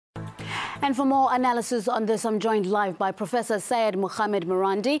And for more analysis on this, I'm joined live by Professor Seyed Mohammad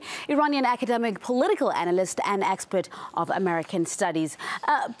Marandi, Iranian academic, political analyst and expert of American studies.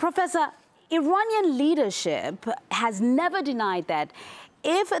 Professor, Iranian leadership has never denied that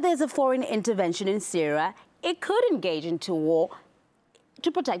if there's a foreign intervention in Syria, it could engage into war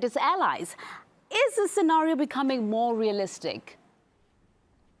to protect its allies. Is the scenario becoming more realistic?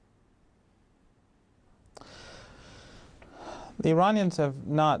 The Iranians have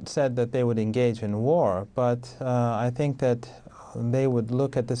not said that they would engage in war, but I think that they would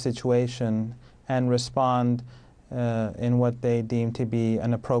look at the situation and respond in what they deem to be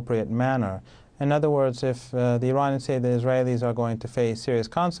an appropriate manner. In other words, if the Iranians say the Israelis are going to face serious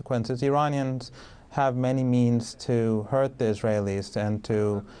consequences, the Iranians have many means to hurt the Israelis and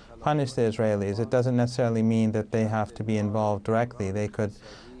to punish the Israelis. It doesn't necessarily mean that they have to be involved directly. They could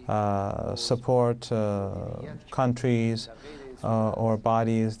support countries or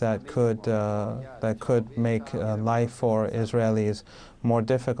bodies that could make life for Israelis more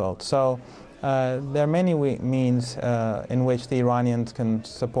difficult. So there are many means in which the Iranians can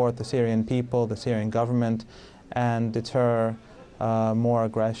support the Syrian people, the Syrian government, and deter more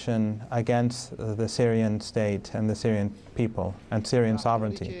aggression against the Syrian state and the Syrian people and Syrian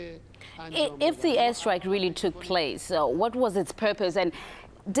sovereignty. If the airstrike really took place, what was its purpose, and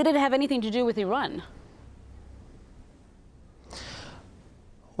did it have anything to do with Iran?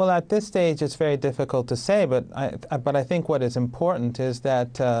 Well, at this stage, it's very difficult to say, but I think what is important is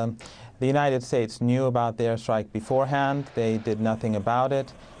that the United States knew about the airstrike beforehand. They did nothing about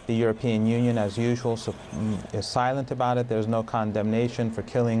it. The European Union, as usual, is silent about it. There's no condemnation for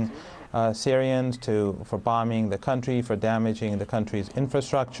killing Syrians, for bombing the country, for damaging the country's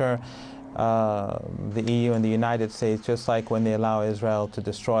infrastructure. The EU and the United States, just like when they allow Israel to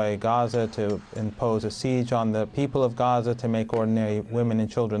destroy Gaza, to impose a siege on the people of Gaza, to make ordinary women and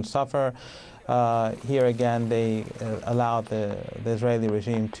children suffer, here again they allow the Israeli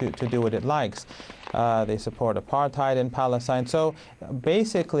regime to do what it likes. They support apartheid in Palestine. So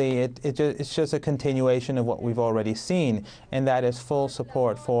basically it's just a continuation of what we've already seen, and that is full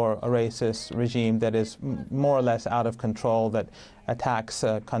support for a racist regime that is more or less out of control, that attacks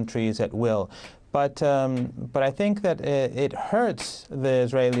countries at will. But I think that it hurts the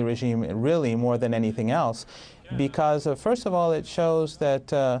Israeli regime really more than anything else, because first of all, it shows that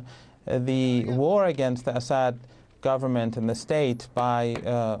the war against the Assad government and the state by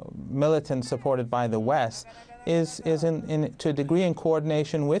militants supported by the West is to a degree in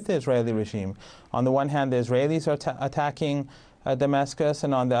coordination with the Israeli regime. On the one hand, the Israelis are attacking Damascus,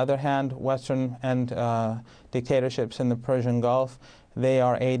 and on the other hand, Western and dictatorships in the Persian Gulf, they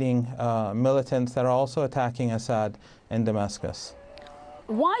are aiding militants that are also attacking Assad in Damascus.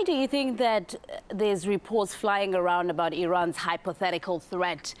 Why do you think that there's reports flying around about Iran's hypothetical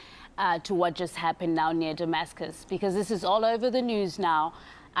threat to what just happened now near Damascus? Because this is all over the news now.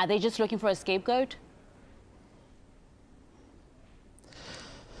 Are they just looking for a scapegoat?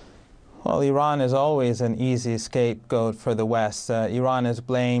 Well, Iran is always an easy scapegoat for the West. Iran is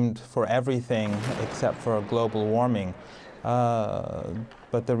blamed for everything except for global warming.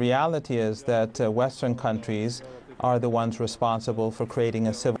 But the reality is that Western countries are the ones responsible for creating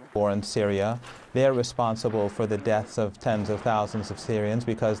a civil war in Syria. They're responsible for the deaths of tens of thousands of Syrians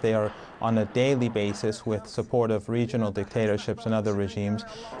because they are on a daily basis, with support of regional dictatorships and other regimes,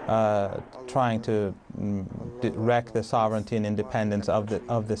 trying to wreck the sovereignty and independence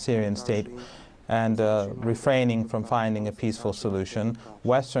of the Syrian state and refraining from finding a peaceful solution.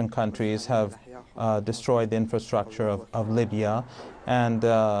 Western countries have destroyed the infrastructure of Libya, and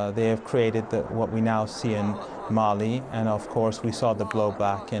they have created what we now see in Mali, and of course we saw the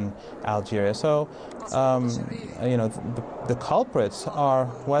blowback in Algeria. So, you know, the culprits are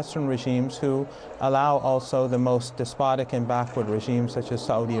Western regimes who allow also the most despotic and backward regimes, such as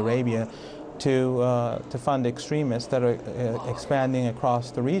Saudi Arabia, to fund extremists that are expanding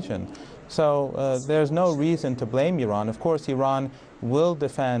across the region. So there's no reason to blame Iran. Of course, Iran will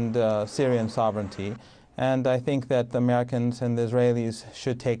defend Syrian sovereignty, and I think that the Americans and the Israelis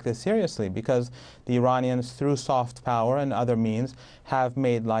should take this seriously, because the Iranians, through soft power and other means, have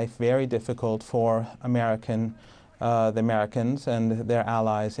made life very difficult for the Americans and their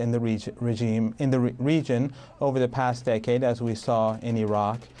allies in the region over the past decade, as we saw in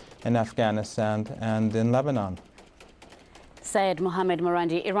Iraq, in Afghanistan, and in Lebanon. Seyed Mohammad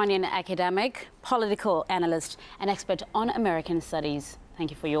Marandi, Iranian academic, political analyst, and expert on American studies. Thank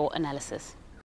you for your analysis.